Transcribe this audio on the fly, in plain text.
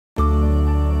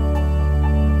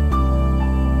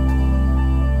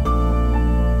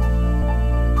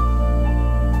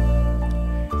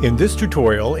In this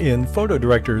tutorial in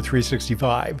PhotoDirector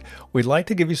 365, we'd like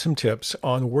to give you some tips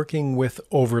on working with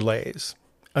overlays.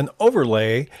 An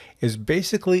overlay is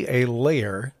basically a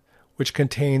layer which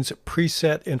contains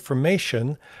preset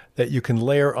information that you can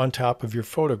layer on top of your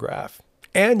photograph.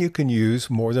 And you can use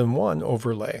more than one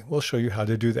overlay. We'll show you how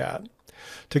to do that.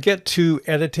 To get to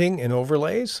editing and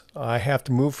overlays, I have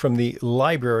to move from the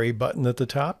Library button at the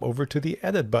top over to the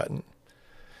Edit button.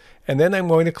 And then I'm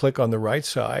going to click on the right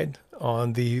side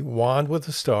on the wand with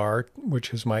the star,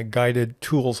 which is my guided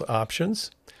tools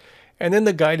options. And in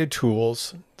the guided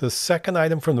tools, the second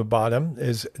item from the bottom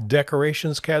is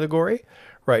decorations category.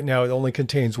 Right now it only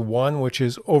contains one, which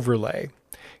is overlay.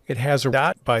 It has a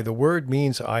dot by the word,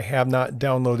 means I have not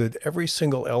downloaded every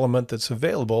single element that's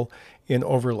available in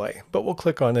overlay, but we'll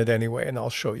click on it anyway and I'll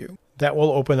show you. That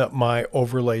will open up my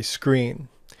overlay screen.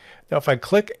 Now if I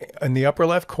click in the upper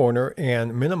left corner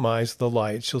and minimize the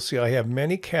lights, you'll see I have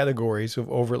many categories of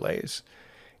overlays.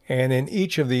 And in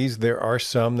each of these there are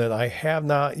some that I have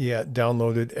not yet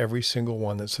downloaded every single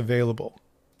one that's available.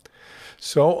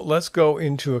 So let's go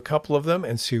into a couple of them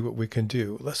and see what we can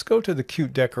do. Let's go to the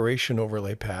Cute Decoration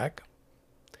Overlay Pack.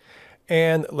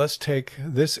 And let's take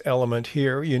this element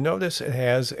here. You notice it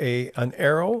has an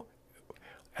arrow,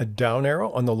 a down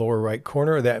arrow on the lower right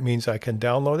corner. That means I can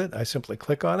download it. I simply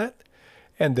click on it,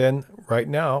 and then right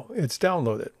now it's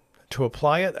downloaded. To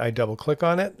apply it, I double click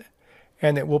on it,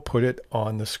 and it will put it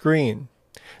on the screen.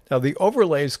 Now the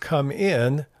overlays come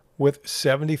in with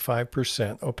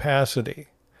 75% opacity.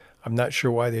 I'm not sure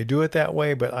why they do it that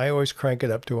way, but I always crank it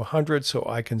up to 100 so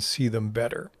I can see them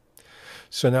better.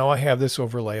 So now I have this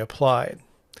overlay applied.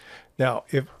 Now,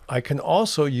 if I can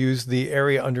also use the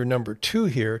area under number 2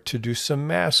 here to do some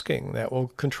masking. That will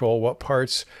control what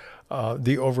parts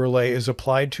the overlay is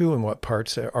applied to and what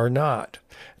parts are not.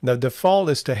 Now, default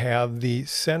is to have the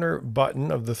center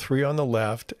button of the 3 on the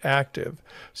left active.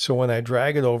 So when I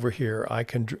drag it over here, I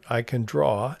can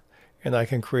draw and I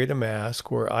can create a mask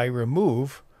where I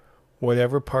remove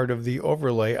whatever part of the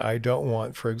overlay I don't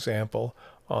want, for example,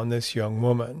 on this young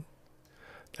woman.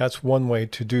 That's one way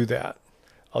to do that.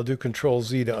 I'll do Control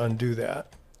Z to undo that.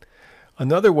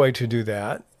 Another way to do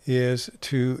that is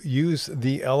to use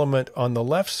the element on the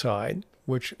left side,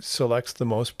 which selects the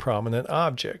most prominent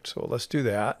object. So let's do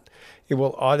that. It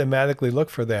will automatically look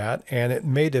for that, and it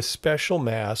made a special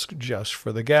mask just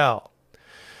for the gal.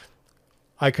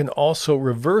 I can also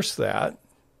reverse that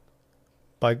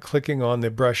by clicking on the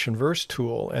Brush Inverse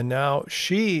tool, and now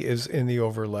she is in the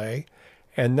overlay,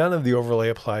 and none of the overlay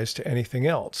applies to anything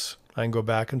else. I can go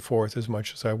back and forth as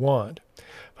much as I want.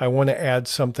 If I want to add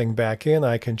something back in,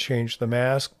 I can change the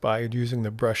mask by using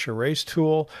the Brush Erase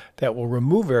tool. That will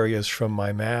remove areas from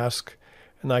my mask,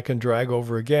 and I can drag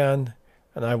over again,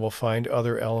 and I will find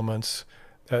other elements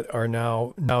that are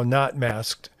now not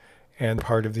masked and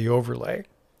part of the overlay.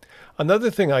 Another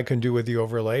thing I can do with the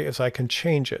overlay is I can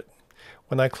change it.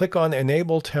 When I click on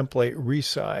Enable Template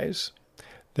Resize,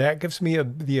 that gives me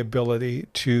the ability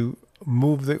to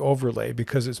move the overlay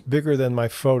because it's bigger than my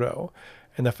photo.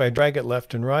 And if I drag it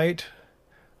left and right,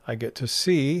 I get to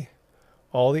see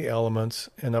all the elements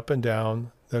and up and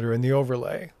down that are in the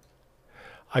overlay.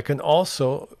 I can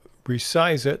also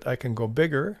resize it. I can go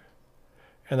bigger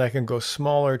and I can go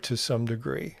smaller to some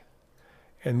degree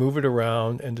and move it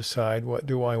around and decide what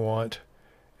do I want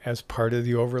as part of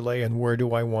the overlay and where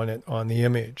do I want it on the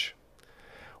image.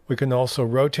 We can also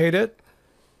rotate it.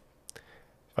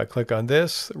 If I click on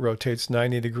this, it rotates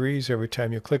 90 degrees every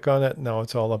time you click on it. Now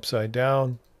it's all upside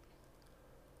down.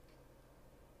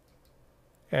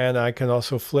 And I can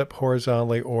also flip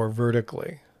horizontally or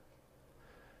vertically,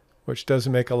 which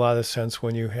doesn't make a lot of sense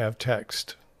when you have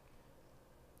text.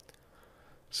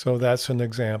 So that's an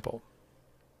example.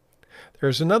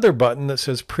 There's another button that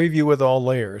says Preview with all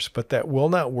layers, but that will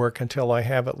not work until I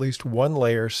have at least one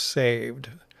layer saved.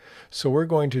 So we're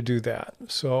going to do that.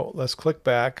 So let's click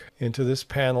back into this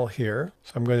panel here.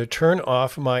 So I'm going to turn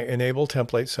off my Enable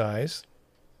Template Size.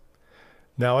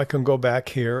 Now I can go back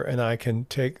here and I can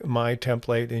take my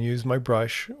template and use my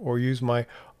brush or use my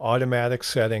automatic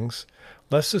settings.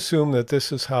 Let's assume that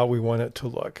this is how we want it to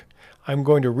look. I'm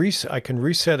going to I can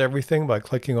reset everything by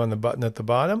clicking on the button at the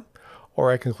bottom,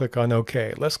 or I can click on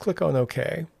OK. Let's click on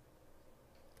OK.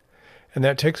 And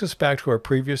that takes us back to our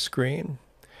previous screen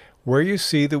where you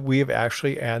see that we have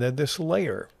actually added this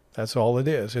layer. That's all it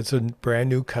is. It's a brand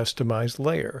new customized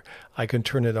layer. I can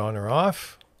turn it on or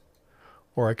off,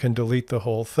 or I can delete the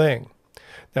whole thing.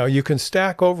 Now you can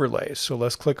stack overlays. So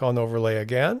let's click on Overlay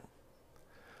again.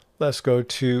 Let's go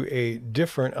to a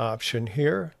different option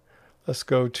here. Let's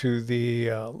go to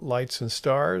the lights and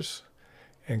stars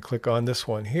and click on this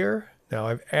one here. Now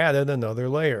I've added another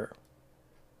layer.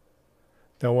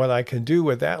 Now what I can do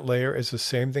with that layer is the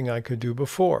same thing I could do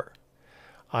before.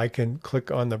 I can click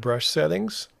on the brush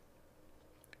settings,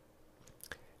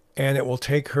 and it will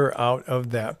take her out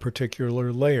of that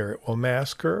particular layer. It will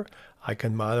mask her. I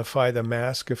can modify the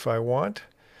mask if I want.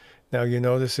 Now you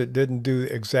notice it didn't do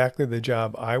exactly the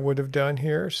job I would have done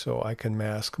here, so I can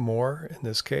mask more in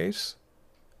this case,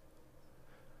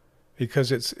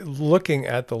 because it's looking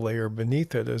at the layer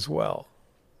beneath it as well.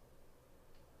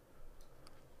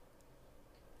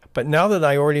 But now that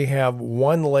I already have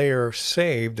one layer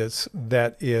saved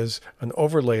that is an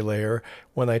overlay layer,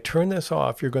 when I turn this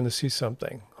off, you're going to see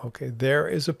something. Okay, there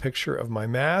is a picture of my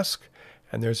mask,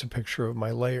 and there's a picture of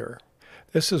my layer.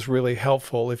 This is really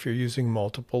helpful if you're using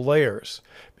multiple layers,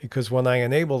 because when I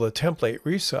enable the template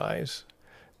resize,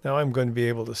 now I'm going to be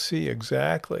able to see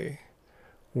exactly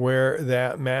where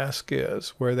that mask is,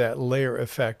 where that layer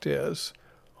effect is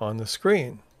on the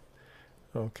screen.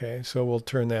 Okay, so we'll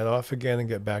turn that off again and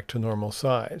get back to normal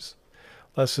size.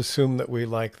 Let's assume that we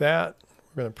like that.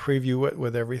 We're going to preview it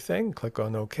with everything. Click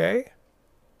on OK.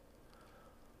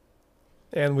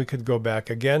 And we could go back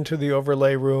again to the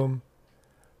overlay room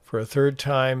for a third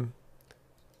time.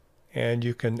 And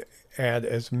you can add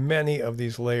as many of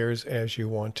these layers as you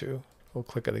want to. We'll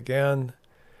click it again.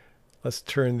 Let's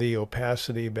turn the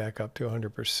opacity back up to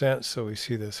 100% so we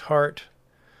see this heart.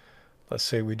 Let's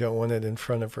say we don't want it in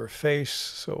front of her face,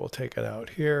 so we'll take it out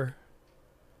here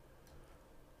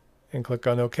and click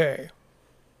on OK.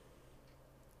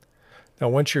 Now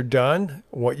once you're done,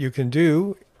 what you can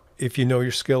do, if you know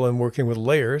your skill in working with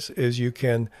layers, is you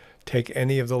can take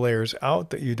any of the layers out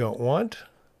that you don't want,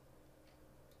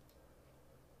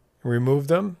 remove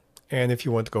them, and if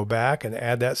you want to go back and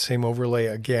add that same overlay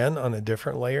again on a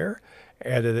different layer,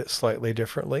 edit it slightly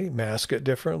differently, mask it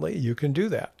differently, you can do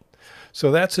that. So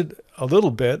that's a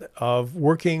little bit of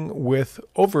working with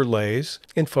overlays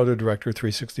in PhotoDirector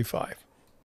 365.